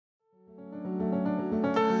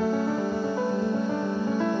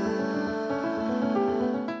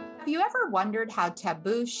you ever wondered how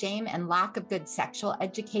taboo, shame, and lack of good sexual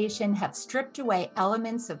education have stripped away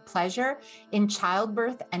elements of pleasure in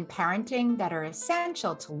childbirth and parenting that are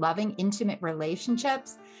essential to loving, intimate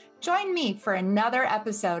relationships? Join me for another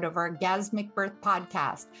episode of Orgasmic Birth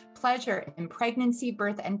Podcast, Pleasure in Pregnancy,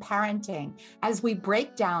 Birth, and Parenting, as we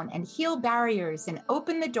break down and heal barriers and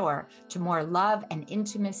open the door to more love and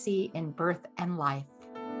intimacy in birth and life.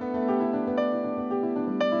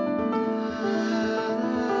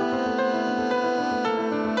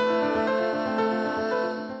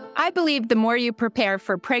 I believe the more you prepare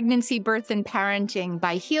for pregnancy, birth, and parenting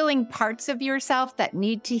by healing parts of yourself that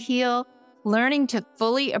need to heal, learning to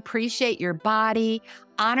fully appreciate your body,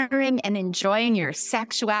 honoring and enjoying your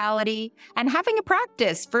sexuality, and having a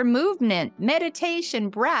practice for movement, meditation,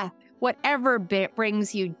 breath, whatever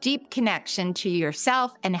brings you deep connection to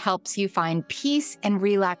yourself and helps you find peace and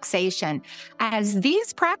relaxation, as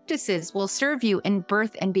these practices will serve you in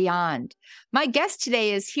birth and beyond. My guest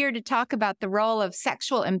today is here to talk about the role of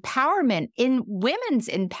sexual empowerment in women's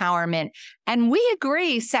empowerment. And we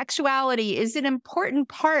agree sexuality is an important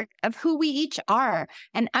part of who we each are,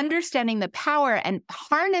 and understanding the power and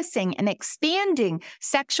harnessing and expanding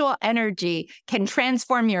sexual energy can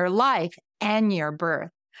transform your life and your birth.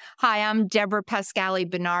 Hi, I'm Deborah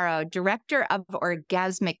Pascali-Bonaro, Director of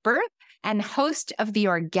Orgasmic Birth and host of the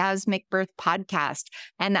Orgasmic Birth Podcast.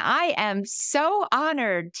 And I am so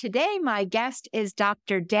honored. Today, my guest is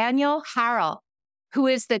Dr. Danielle Harrell, who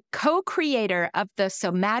is the co-creator of the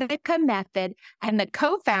Somatica Method and the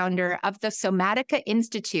co-founder of the Somatica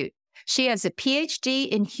Institute. She has a PhD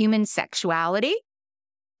in human sexuality,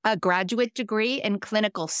 a graduate degree in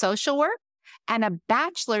clinical social work, and a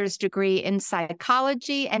bachelor's degree in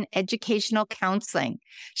psychology and educational counseling.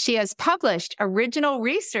 She has published original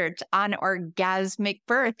research on orgasmic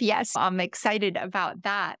birth. Yes, I'm excited about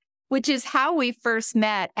that, which is how we first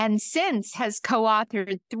met, and since has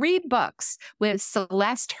co-authored 3 books with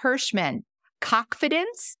Celeste Hirschman: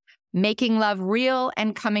 Cockfidence, Making Love Real,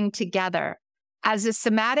 and Coming Together. As a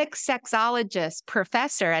somatic sexologist,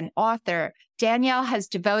 professor, and author, Danielle has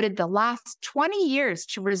devoted the last 20 years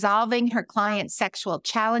to resolving her clients' sexual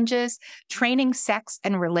challenges, training sex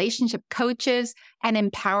and relationship coaches, and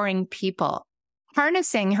empowering people.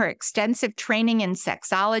 Harnessing her extensive training in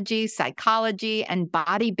sexology, psychology, and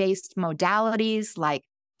body-based modalities like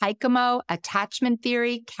Hycomo, attachment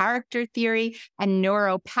theory, character theory, and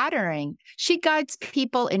neuropatterning, she guides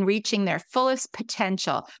people in reaching their fullest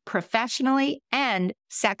potential, professionally and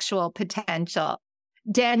sexual potential.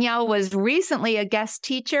 Danielle was recently a guest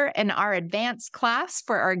teacher in our advanced class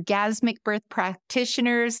for orgasmic birth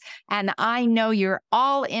practitioners, and I know you're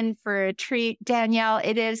all in for a treat. Danielle,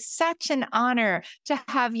 it is such an honor to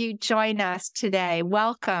have you join us today.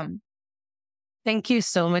 Welcome. Thank you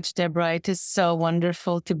so much, Deborah. It is so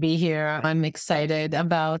wonderful to be here. I'm excited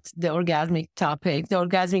about the orgasmic topic, the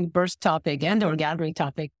orgasmic birth topic, and the orgasmic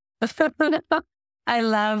topic. I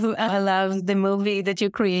love the movie that you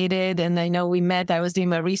created, and I know we met. I was doing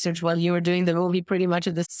my research while you were doing the movie, pretty much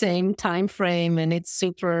at the same time frame, and it's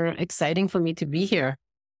super exciting for me to be here.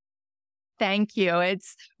 Thank you.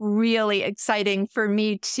 It's really exciting for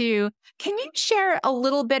me too. Can you share a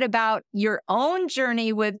little bit about your own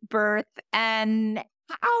journey with birth and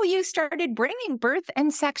how you started bringing birth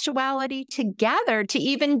and sexuality together to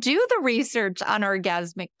even do the research on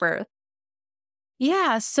orgasmic birth?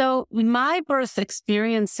 Yeah, so my birth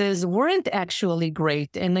experiences weren't actually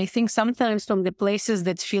great. And I think sometimes from the places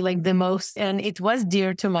that feel like the most, and it was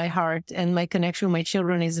dear to my heart, and my connection with my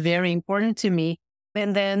children is very important to me.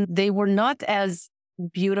 And then they were not as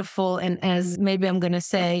beautiful, and as maybe I'm going to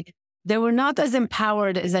say, they were not as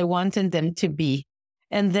empowered as I wanted them to be.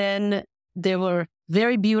 And then they were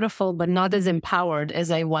very beautiful, but not as empowered as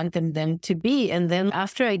I wanted them to be. And then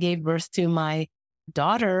after I gave birth to my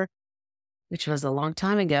daughter, which was a long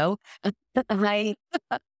time ago, I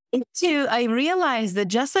realized that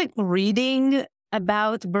just like reading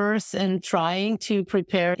about birth and trying to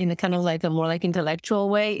prepare in a kind of like a more like intellectual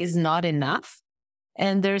way is not enough.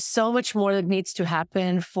 And there's so much more that needs to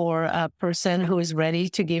happen for a person who is ready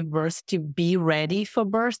to give birth to be ready for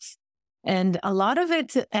birth. And a lot of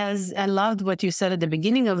it, as I loved what you said at the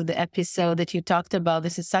beginning of the episode that you talked about,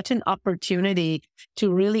 this is such an opportunity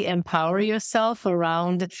to really empower yourself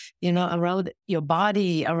around your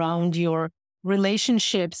body, around your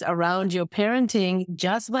relationships, around your parenting,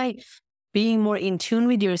 just by being more in tune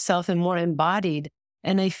with yourself and more embodied.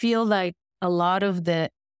 And I feel like a lot of the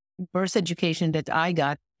birth education that I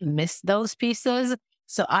got missed those pieces.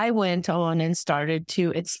 So I went on and started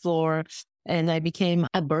to explore, and I became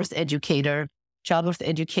a birth educator, childbirth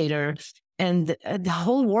educator, and the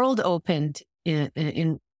whole world opened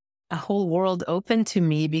in a whole world open to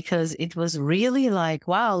me, because it was really like,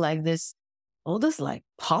 wow, like this, all this like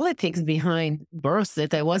politics behind birth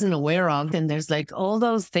that I wasn't aware of. And there's like all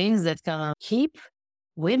those things that kind of keep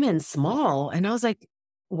women small. And I was like,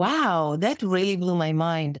 wow, that really blew my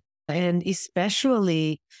mind. And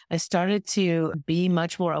especially, I started to be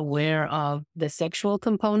much more aware of the sexual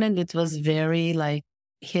component. It was very like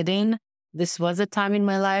hidden. This was a time in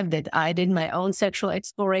my life that I did my own sexual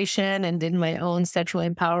exploration and did my own sexual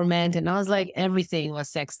empowerment. And I was like, everything was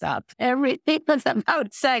sexed up. Everything was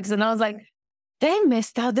about sex. And I was like, they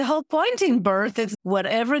missed out the whole point in birth. It's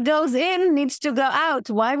whatever goes in needs to go out.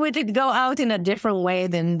 Why would it go out in a different way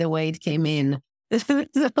than the way it came in? So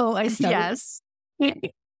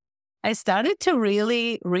I started to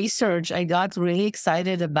really research. I got really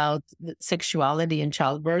excited about sexuality and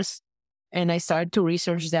childbirth, and I started to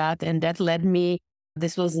research that. And that led me,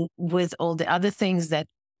 this was with all the other things that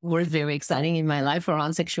were very exciting in my life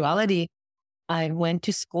around sexuality. I went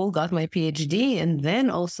to school, got my PhD, and then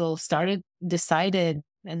also decided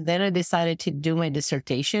to do my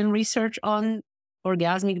dissertation research on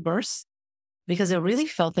orgasmic births, because I really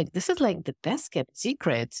felt like this is like the best kept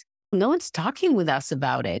secret. No one's talking with us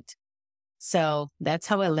about it. So that's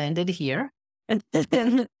how I landed here and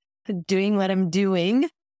doing what I'm doing.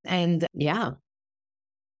 And yeah.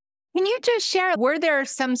 Can you just share, were there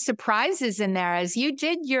some surprises in there as you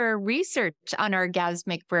did your research on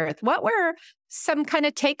orgasmic birth? What were some kind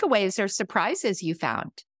of takeaways or surprises you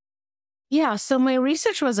found? Yeah. So my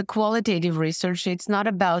research was a qualitative research. It's not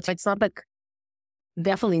like,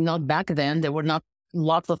 definitely not back then. There were not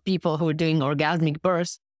lots of people who were doing orgasmic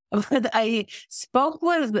births. But I spoke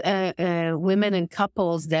with women and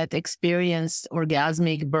couples that experienced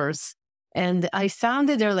orgasmic births. And I found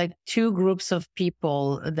that there are like two groups of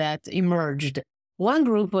people that emerged. One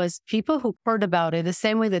group was people who heard about it the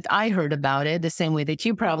same way that I heard about it, the same way that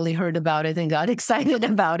you probably heard about it and got excited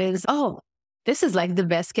about it. Oh, this is like the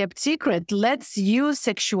best kept secret. Let's use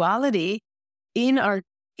sexuality in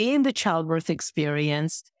the childbirth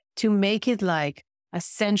experience to make it like a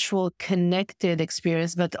sensual, connected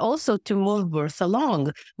experience, but also to move birth along.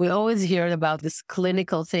 We always hear about this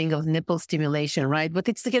clinical thing of nipple stimulation, right? But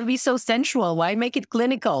it can be so sensual. Why make it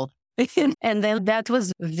clinical? And then that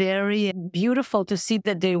was very beautiful to see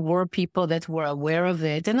that there were people that were aware of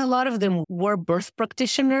it. And a lot of them were birth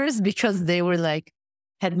practitioners because they were like,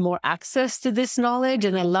 had more access to this knowledge.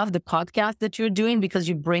 And I love the podcast that you're doing because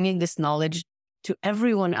you're bringing this knowledge to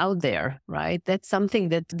everyone out there, right? That's something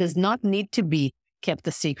that does not need to be kept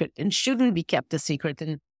a secret and shouldn't be kept a secret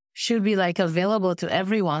and should be like available to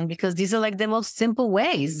everyone, because these are like the most simple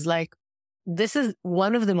ways. Like this is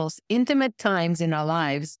one of the most intimate times in our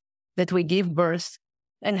lives that we give birth,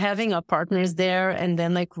 and having our partners there and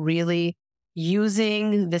then like really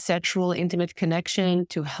using the sexual intimate connection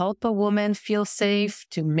to help a woman feel safe,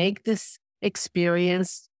 to make this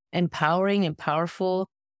experience empowering and powerful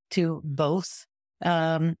to both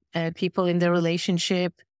people in the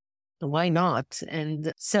relationship. Why not?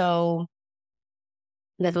 And so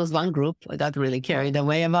that was one group. I got really carried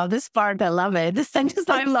away about this part. I love it.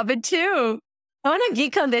 I love it too. I want to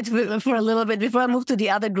geek on that for a little bit before I move to the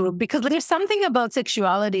other group, because there's something about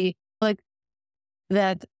sexuality, like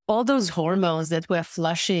that all those hormones that we're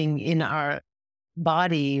flushing in our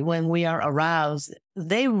body when we are aroused,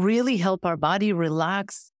 they really help our body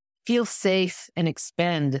relax, feel safe, and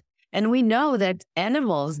expand. And we know that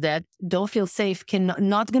animals that don't feel safe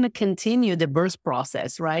not going to continue the birth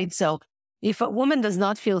process, right? So if a woman does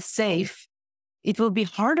not feel safe, it will be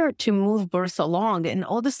harder to move birth along. And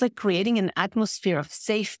all this like creating an atmosphere of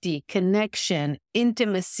safety, connection,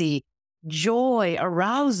 intimacy, joy,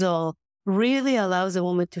 arousal really allows a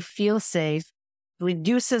woman to feel safe,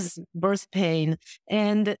 reduces birth pain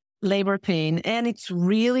and labor pain. And it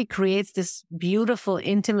really creates this beautiful,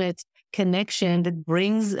 intimate connection that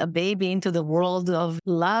brings a baby into the world of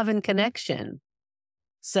love and connection.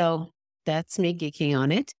 So that's me geeking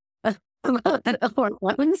on it.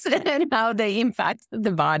 Hormones and how they impact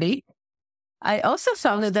the body. I also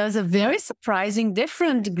found that there's a very surprising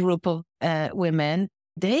different group of women.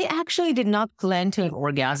 They actually did not plan to have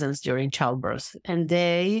orgasms during childbirth, and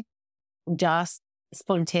they just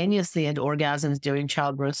spontaneously had orgasms during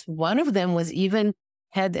childbirth. One of them was even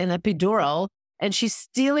had an epidural, and she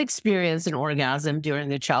still experienced an orgasm during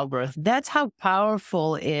the childbirth. That's how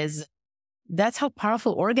powerful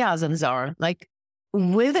orgasms are. Like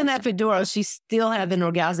with an epidural, she still had an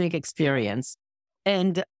orgasmic experience.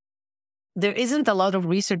 And there isn't a lot of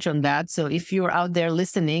research on that. So if you're out there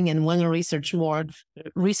listening and want to research more,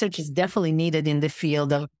 research is definitely needed in the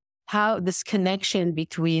field of how this connection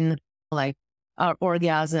between like our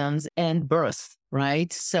orgasms and birth,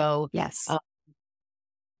 right? So Yes.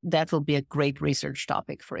 that will be a great research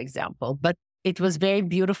topic, for example. But it was very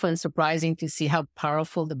beautiful and surprising to see how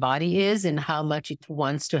powerful the body is and how much it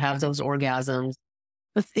wants to have those orgasms.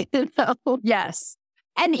 You know? Yes.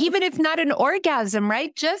 And even if not an orgasm,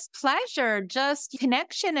 right? Just pleasure, just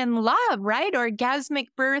connection and love, right? Orgasmic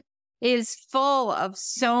birth is full of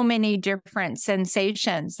so many different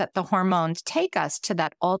sensations that the hormones take us to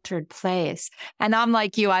that altered place. And I'm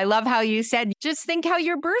like you, I love how you said, just think how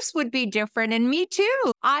your births would be different. And me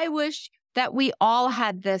too. I wish that we all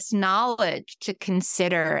had this knowledge to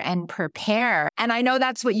consider and prepare. And I know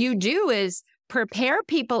that's what you do is prepare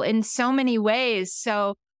people in so many ways.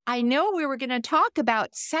 So I know we were going to talk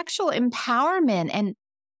about sexual empowerment. And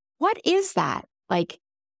what is that? Like,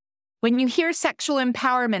 when you hear sexual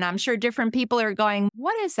empowerment, I'm sure different people are going,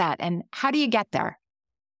 what is that? And how do you get there?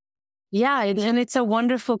 Yeah. And it's a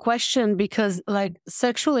wonderful question because like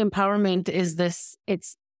sexual empowerment is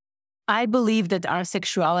I believe that our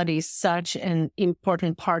sexuality is such an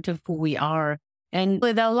important part of who we are. And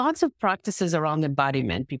there are lots of practices around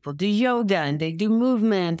embodiment. People do yoga and they do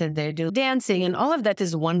movement and they do dancing and all of that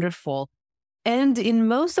is wonderful. And in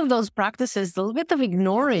most of those practices, a little bit of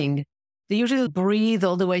ignoring. They usually breathe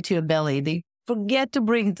all the way to your belly. They forget to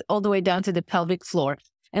breathe all the way down to the pelvic floor.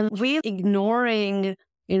 And we're ignoring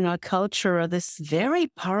in our culture this very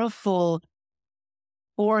powerful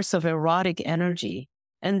force of erotic energy.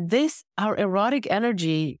 And our erotic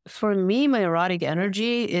energy, for me, my erotic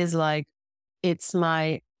energy is like, it's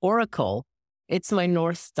my oracle. It's my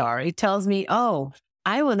North Star. It tells me, oh,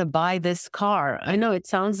 I want to buy this car. I know it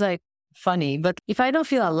sounds like funny, but if I don't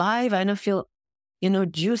feel alive, I don't feel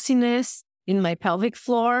juiciness in my pelvic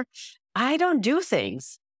floor, I don't do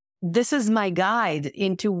things. This is my guide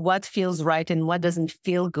into what feels right and what doesn't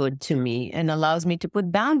feel good to me and allows me to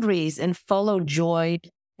put boundaries and follow joy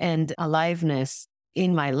and aliveness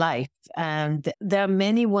in my life. And there are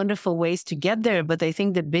many wonderful ways to get there, but I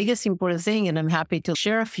think the biggest important thing, and I'm happy to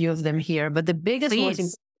share a few of them here, but the biggest one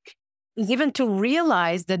is even to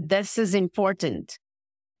realize that this is important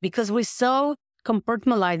because we're so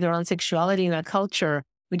compartmentalized around sexuality in our culture.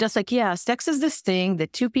 We're just like, yeah, sex is this thing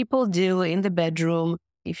that two people do in the bedroom.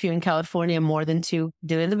 If you're in California, more than two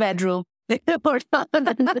do in the bedroom.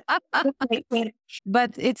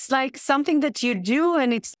 But it's like something that you do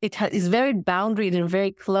and it is very boundaried and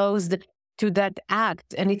very closed to that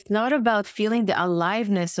act. And it's not about feeling the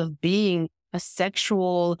aliveness of being a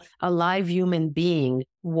sexual, alive human being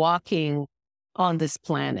walking on this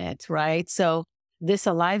planet, right? So this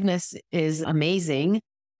aliveness is amazing.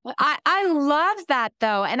 I love that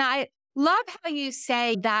though. And I love how you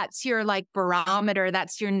say that's your like barometer,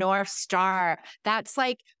 that's your North Star. That's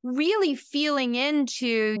like really feeling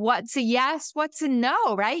into what's a yes, what's a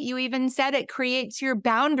no, right? You even said it creates your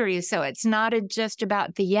boundaries. So it's not just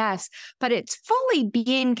about the yes, but it's fully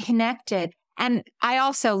being connected. And I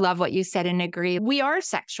also love what you said and agree. We are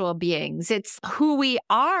sexual beings. It's who we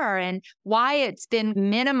are and why it's been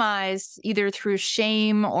minimized either through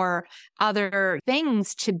shame or other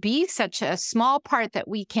things to be such a small part that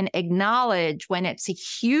we can acknowledge when it's a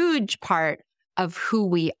huge part of who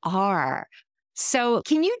we are. So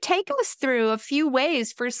can you take us through a few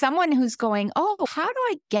ways for someone who's going, oh, how do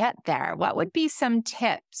I get there? What would be some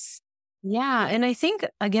tips? Yeah. And I think,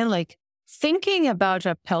 again, like, thinking about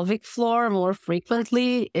a pelvic floor more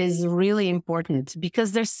frequently is really important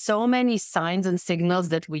because there's so many signs and signals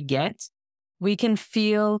that we get. We can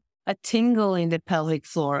feel a tingle in the pelvic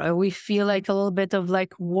floor, or we feel like a little bit of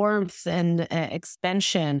like warmth and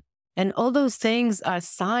expansion. And all those things are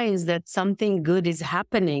signs that something good is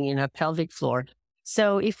happening in our pelvic floor.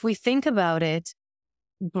 So if we think about it,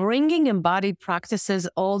 bringing embodied practices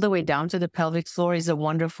all the way down to the pelvic floor is a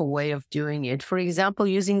wonderful way of doing it. For example,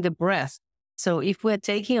 using the breath. So if we're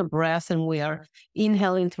taking a breath and we are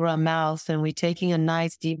inhaling through our mouth and we're taking a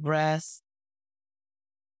nice deep breath,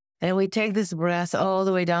 and we take this breath all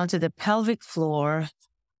the way down to the pelvic floor,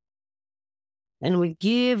 and we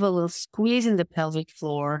give a little squeeze in the pelvic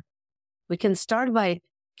floor, we can start by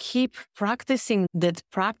keep practicing that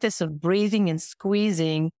practice of breathing and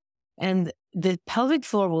squeezing, and the pelvic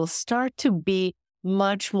floor will start to be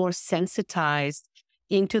much more sensitized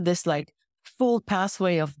into this like full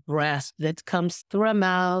pathway of breath that comes through our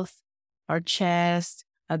mouth, our chest,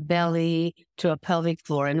 our belly to our pelvic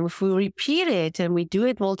floor. And if we repeat it and we do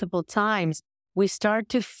it multiple times, we start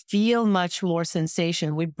to feel much more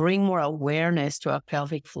sensation. We bring more awareness to our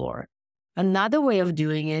pelvic floor. Another way of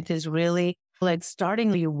doing it is really like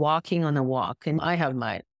starting you walking on a walk. And I have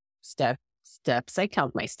my steps. I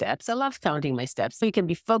count my steps. I love counting my steps. So you can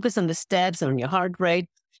be focused on the steps, on your heart rate.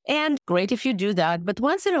 And great if you do that. But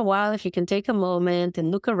once in a while, if you can take a moment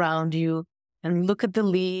and look around you and look at the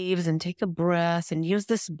leaves and take a breath and use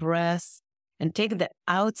this breath and take the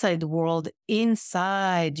outside world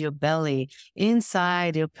inside your belly,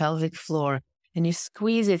 inside your pelvic floor, and you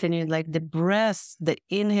squeeze it and you like the breath, the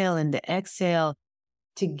inhale and the exhale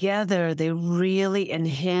together, they really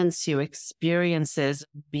enhance your experiences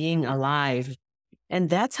of being alive. And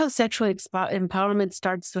that's how sexual empowerment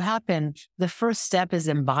starts to happen. The first step is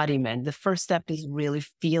embodiment. The first step is really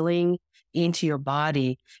feeling into your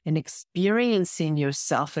body and experiencing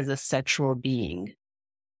yourself as a sexual being.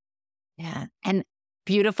 Yeah. And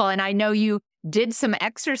beautiful. And I know you did some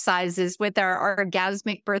exercises with our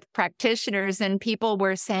orgasmic birth practitioners, and people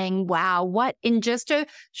were saying, wow, what in just a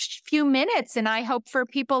few minutes. And I hope for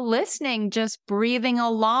people listening, just breathing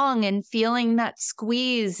along and feeling that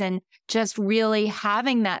squeeze and just really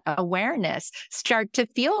having that awareness, start to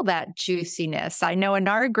feel that juiciness. I know in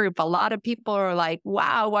our group, a lot of people are like,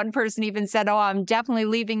 wow, one person even said, oh, I'm definitely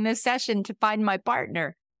leaving this session to find my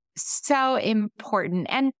partner. So important.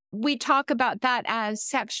 And we talk about that as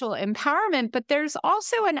sexual empowerment, but there's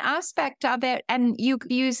also an aspect of it. And you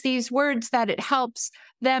use these words that it helps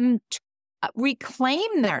them to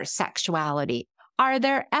reclaim their sexuality. Are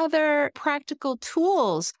there other practical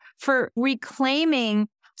tools for reclaiming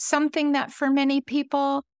something that for many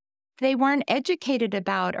people, they weren't educated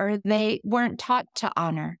about or they weren't taught to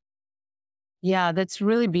honor? Yeah, that's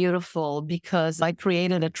really beautiful because I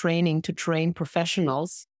created a training to train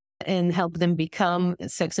professionals and help them become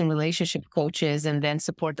sex and relationship coaches and then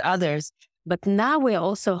support others. But now we're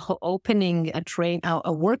also opening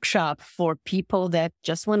a workshop for people that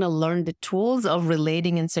just want to learn the tools of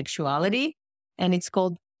relating in sexuality. And it's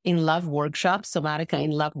called In Love Workshop, Somatica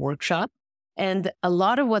In Love Workshop. And a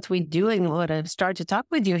lot of what we do and what I've started to talk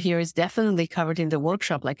with you here is definitely covered in the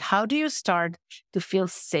workshop. Like, how do you start to feel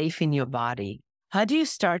safe in your body? How do you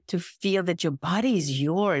start to feel that your body is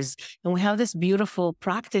yours? And we have this beautiful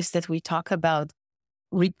practice that we talk about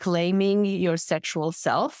reclaiming your sexual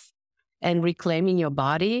self and reclaiming your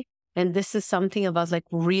body. And this is something about like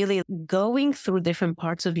really going through different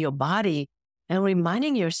parts of your body and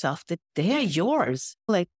reminding yourself that they are yours.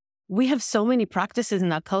 Like, we have so many practices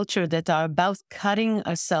in our culture that are about cutting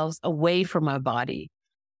ourselves away from our body.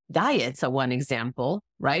 Diets are one example,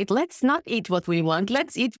 right? Let's not eat what we want.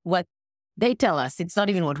 Let's eat what they tell us. It's not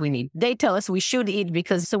even what we need. They tell us we should eat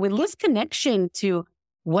because so we lose connection to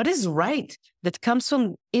what is right that comes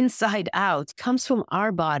from inside out, comes from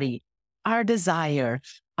our body, our desire,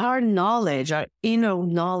 our knowledge, our inner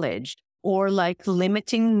knowledge, or like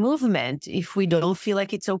limiting movement if we don't feel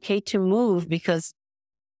like it's okay to move because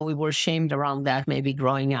we were shamed around that maybe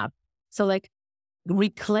growing up. So like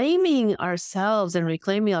reclaiming ourselves and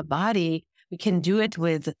reclaiming our body, we can do it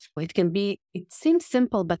it seems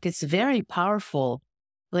simple, but it's very powerful.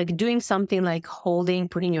 Like doing something like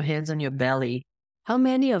putting your hands on your belly. How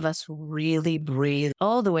many of us really breathe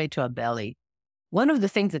all the way to our belly? One of the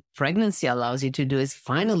things that pregnancy allows you to do is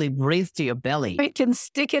finally breathe to your belly. You can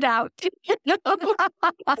stick it out. You don't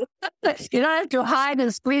have to hide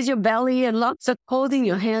and squeeze your belly and look. So holding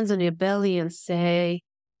your hands on your belly and say,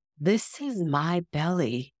 this is my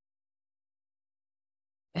belly.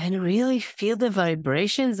 And really feel the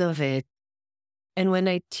vibrations of it. And when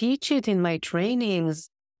I teach it in my trainings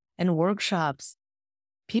and workshops,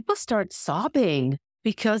 people start sobbing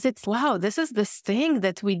because it's, wow, this is this thing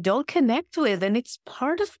that we don't connect with and it's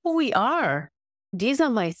part of who we are. These are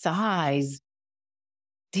my thighs.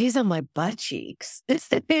 These are my butt cheeks.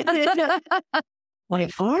 My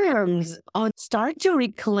arms. Start to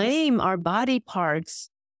reclaim our body parts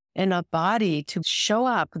and our body to show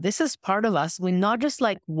up. This is part of us. We're not just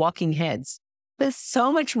like walking heads. There's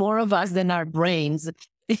so much more of us than our brains.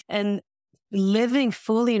 And living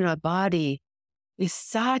fully in our body is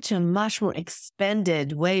such a much more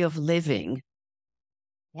expanded way of living.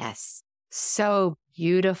 Yes. So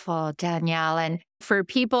beautiful, Danielle. And for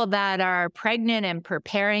people that are pregnant and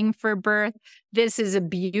preparing for birth, this is a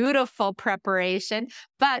beautiful preparation.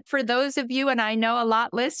 But for those of you, and I know a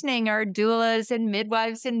lot listening are doulas and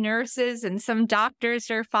midwives and nurses, and some doctors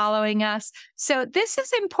are following us. So this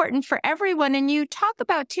is important for everyone. And you talk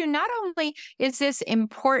about too, not only is this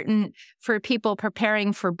important for people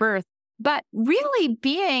preparing for birth, but really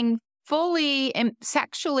being fully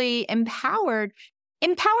sexually empowered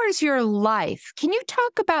empowers your life. Can you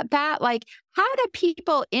talk about that? Like, how do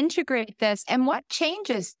people integrate this and what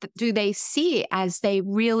changes do they see as they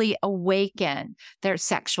really awaken their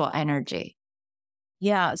sexual energy?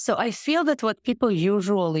 Yeah. So I feel that what people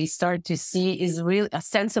usually start to see is really a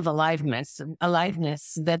sense of aliveness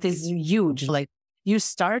that is huge. Like you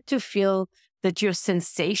start to feel that your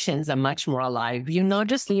sensations are much more alive. You're not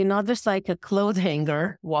just like a clothes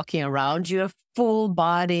hanger walking around. You're a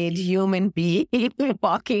full-bodied human being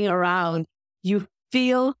walking around. You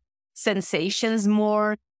feel sensations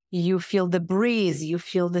more. You feel the breeze. You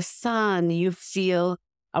feel the sun. You feel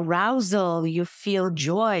arousal. You feel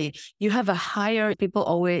joy. You have a higher,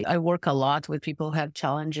 I work a lot with people who have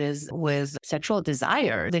challenges with sexual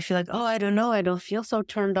desire. They feel like, oh, I don't know. I don't feel so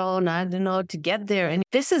turned on. I don't know to get there. And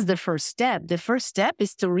this is the first step. The first step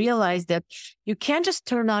is to realize that you can't just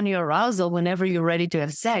turn on your arousal whenever you're ready to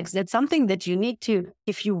have sex. That's something that you need to,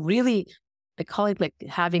 if you really, I call it like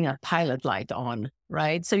having a pilot light on,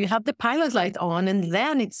 right? So you have the pilot light on, and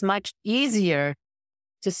then it's much easier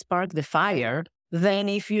to spark the fire than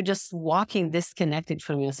if you're just walking disconnected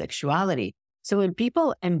from your sexuality. So when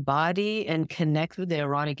people embody and connect with the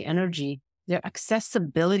erotic energy, their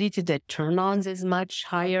accessibility to the turn-ons is much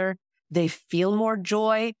higher. They feel more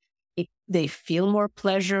joy. They feel more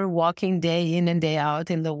pleasure walking day in and day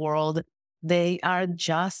out in the world. They are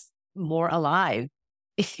just more alive.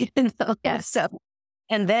 Yeah. So,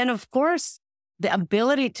 and then of course, the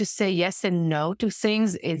ability to say yes and no to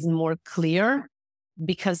things is more clear,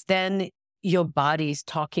 because then your body is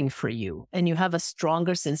talking for you and you have a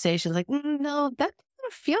stronger sensation like, no, that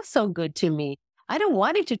doesn't feel so good to me. I don't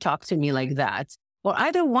want you to talk to me like that. Or I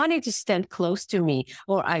don't want you to stand close to me.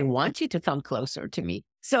 Or I want you to come closer to me.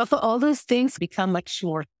 So all those things become much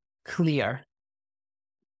more clear.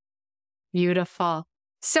 Beautiful.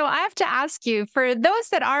 So I have to ask you, for those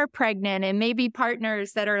that are pregnant and maybe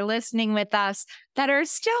partners that are listening with us that are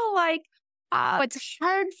still like, it's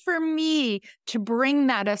hard for me to bring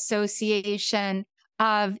that association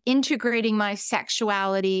of integrating my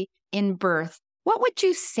sexuality in birth, what would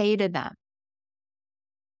you say to them?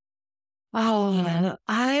 Oh,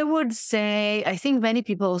 I would say, I think many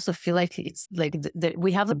people also feel like it's like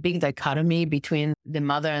we have a big dichotomy between the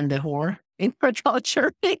mother and the whore in our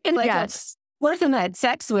culture. And like, Yes. person I had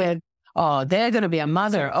sex with, oh, they're going to be a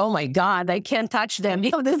mother. Oh my God, I can't touch them.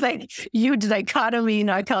 There's like huge dichotomy in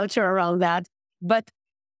our culture around that. But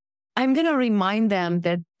I'm going to remind them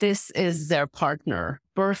that this is their partner.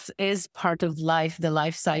 Birth is part of life, the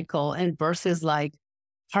life cycle, and birth is like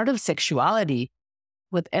part of sexuality.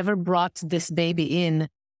 Whatever brought this baby in,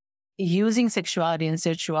 using sexuality and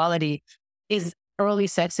sensuality is early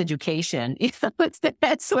sex education. It's the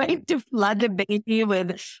best way to flood the baby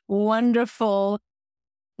with wonderful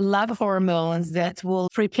love hormones that will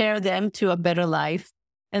prepare them to a better life.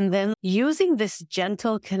 And then using this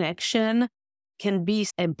gentle connection can be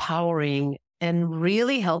empowering and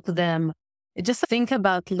really help them. Just think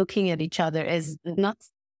about looking at each other as not,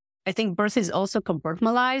 I think birth is also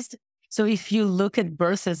compartmentalized. So if you look at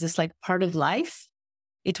birth as this like part of life,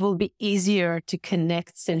 it will be easier to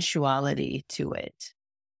connect sensuality to it.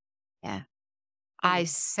 Yeah. I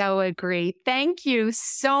so agree. Thank you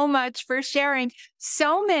so much for sharing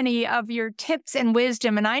so many of your tips and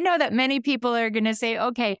wisdom. And I know that many people are going to say,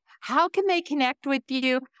 okay, how can they connect with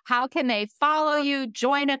you? How can they follow you,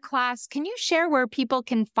 join a class? Can you share where people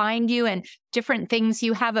can find you and different things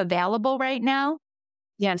you have available right now?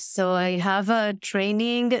 Yes. So I have a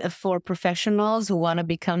training for professionals who want to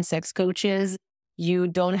become sex coaches. You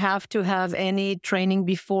don't have to have any training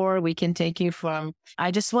before. We can take you from,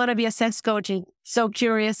 I just want to be a sex coach and so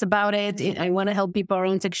curious about it. I want to help people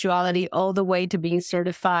around sexuality all the way to being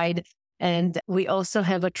certified. And we also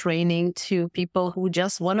have a training to people who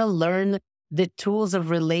just want to learn the tools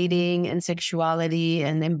of relating and sexuality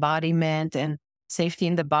and embodiment and safety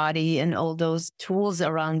in the body and all those tools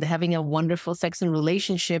around having a wonderful sex and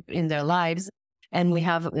relationship in their lives. And we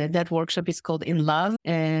have that workshop is called In Love.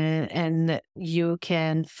 And you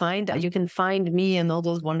can find me and all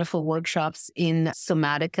those wonderful workshops in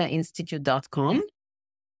somaticainstitute.com.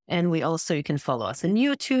 And you can follow us on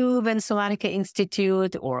YouTube and Somatica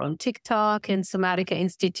Institute, or on TikTok and Somatica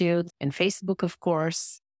Institute, and Facebook, of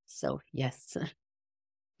course. So yes.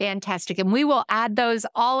 Fantastic. And we will add those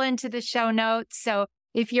all into the show notes. So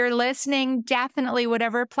if you're listening, definitely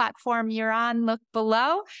whatever platform you're on, look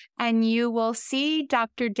below and you will see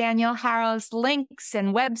Dr. Danielle Harrow's links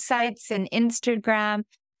and websites and Instagram.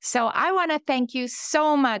 So I want to thank you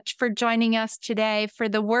so much for joining us today, for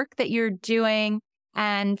the work that you're doing,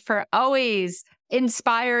 and for always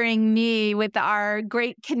inspiring me with our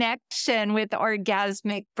great connection with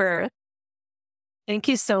orgasmic birth. Thank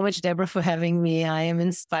you so much, Deborah, for having me. I am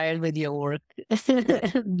inspired with your work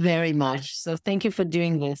very much. So thank you for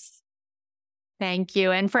doing this. Thank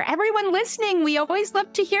you. And for everyone listening, we always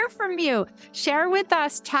love to hear from you. Share with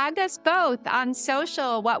us, tag us both on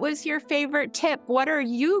social. What was your favorite tip? What are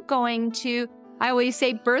you going to I always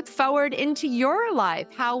say birth forward into your life.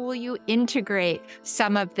 How will you integrate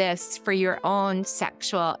some of this for your own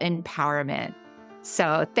sexual empowerment?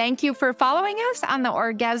 So thank you for following us on the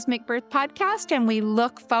Orgasmic Birth Podcast, and we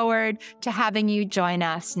look forward to having you join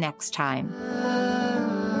us next time.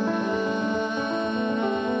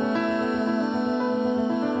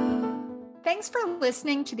 Thanks for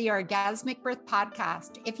listening to the Orgasmic Birth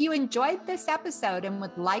Podcast. If you enjoyed this episode and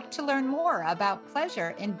would like to learn more about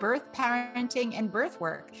pleasure in birth, parenting, and birth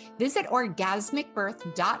work, visit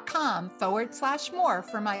orgasmicbirth.com/more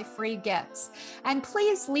for my free gifts. And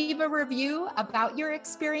please leave a review about your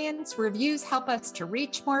experience. Reviews help us to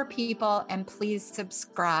reach more people, and please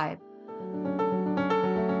subscribe.